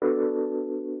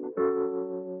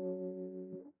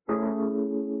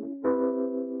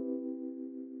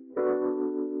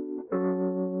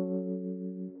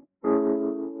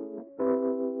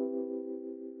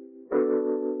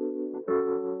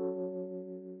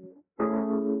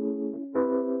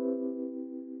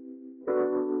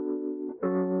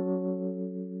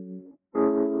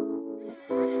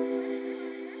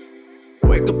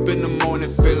Wake up in the morning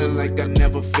feeling like I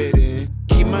never fit in.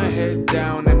 Keep my head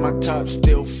down and my top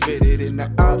still fitted. And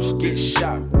the ops get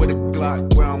shot with a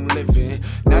Glock where I'm living.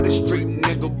 Not a street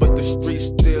nigga, but the streets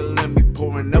still in me.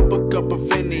 Pouring up a cup of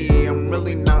Henny, I'm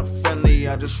really not friendly.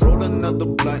 I just roll another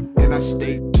blunt and I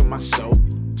stay to myself.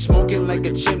 Smoking like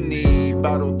a chimney,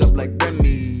 bottled up like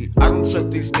Remy. I don't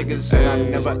trust these niggas and I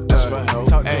never ask for help.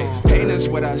 Pain is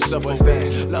what I suffer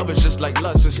with. Love is just like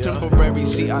lust, it's temporary.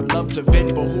 See, I love to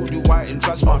vent, but who do I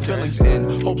entrust my feelings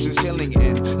in? Hopes is healing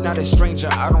in. Not a stranger,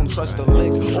 I don't trust a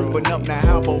lick. Open up now,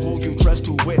 how about who you trust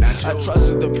to with? I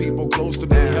trusted the people close to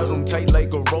me, held them tight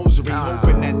like a rosary,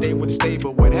 hoping that they would stay.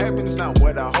 But what happens not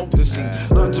what I hope to see.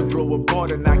 Learn to grow apart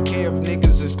and not care if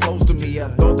niggas is close to me. I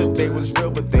thought that they was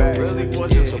real, but they really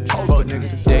wasn't supposed to.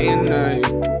 Niggas. Day and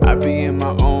night, I be in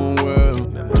my own world.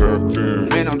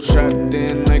 Man, I'm trapped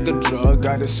in like a drug.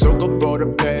 Gotta soak up all the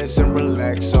past and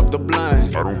relax off the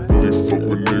blind. I don't really fuck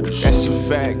with niggas. That's a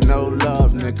fact, no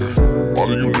love, nigga.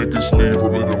 All of you niggas leave, I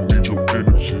really don't need your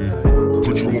energy.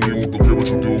 Put you on me, won't care what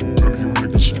you do. None of you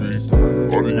niggas speak.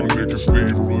 All of you niggas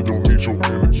leave, I really don't need your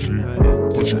energy.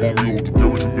 Put you on me, won't care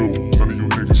what you do. None of you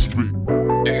niggas speak.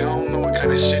 Hey, I don't know what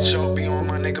kind of shit y'all be on,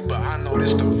 my nigga, but I know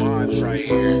this the vibes right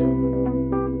here.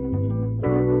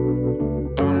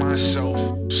 Myself,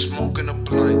 smoking a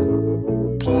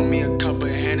blunt, pour me a cup of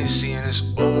Hennessy and it's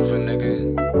over,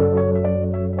 nigga.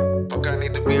 Fuck I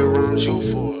need to be around you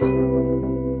for?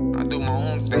 I do my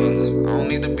own thing, I don't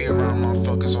need to be around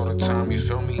motherfuckers all the time, you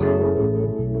feel me?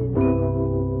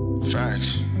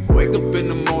 Facts. Wake up in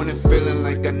the morning feeling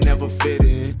like I never fit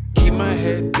in. Keep my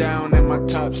head down and my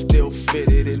top still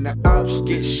fitted. And the ops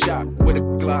get shot with a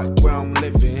Glock where I'm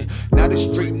living. Not a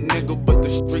street nigga, but the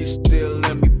streets still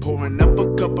in me. Pouring up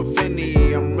a cup of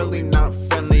Henny, I'm really not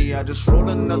friendly. I just roll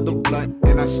another blunt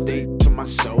and I stay to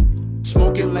myself.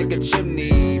 Smoking like a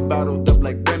chimney, bottled up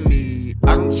like Remy.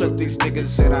 I don't trust these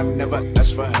niggas and I never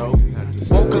ask for help.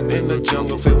 Woke up in the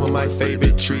jungle filled with my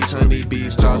favorite trees,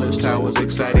 honeybees, tallest towers,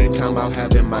 exciting time about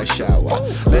having my shower.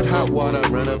 Let hot water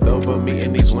run up over me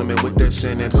and these women with their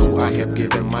sin and who I have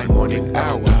given my morning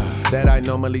hour. That I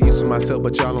normally use to myself,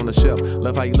 but y'all on the shelf.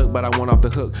 Love how you look, but I want off the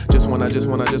hook. Just wanna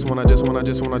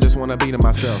be to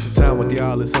myself. Time with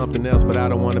y'all is something else, but I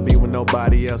don't wanna be with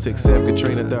nobody else except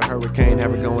Katrina the hurricane.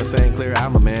 Have it going St. Clair,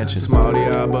 I'm a mansion. Small to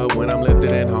y'all, but when I'm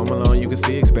lifted and home alone, you can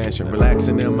see expansion.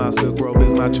 Relaxing in my silk robe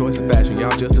is my choice of fashion.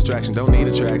 Y'all just distraction, don't need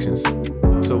attractions.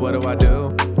 So what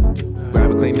do?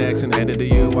 Grab a Kleenex and hand it to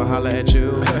you, I'll holler at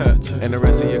you and the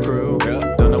rest of your crew.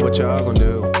 Don't know what y'all gon'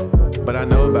 do, but I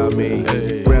know about me.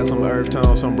 Grab some herb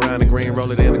tone, some brown and green,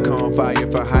 roll it in the cone. Fire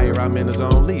for hire, I'm in the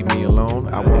zone, leave me alone.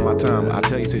 I want my time, I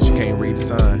tell you since you can't read the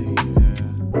sign.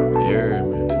 Yeah,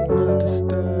 man. Do not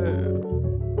disturb.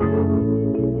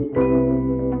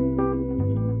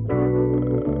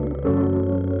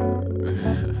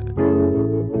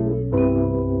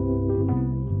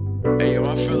 Hey yo,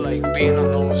 I feel like being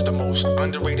alone is the most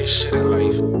underrated shit in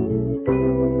life.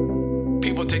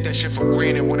 People take that shit for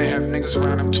granted when they have niggas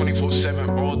around them 24/7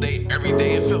 all day, every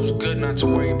day. It feels good not to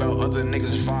worry about other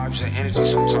niggas' vibes and energy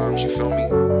sometimes, you feel me?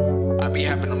 I be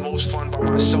having the most fun by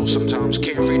myself sometimes,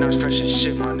 carefree, not stressing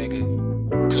shit, my nigga.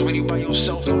 Cause when you by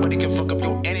yourself, nobody can fuck up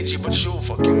your energy but you.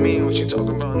 Fuck you mean, what you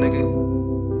talking about, nigga?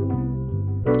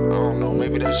 I don't know,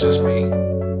 maybe that's just me.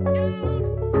 Dude,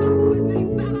 fuck with me,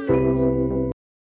 fellas.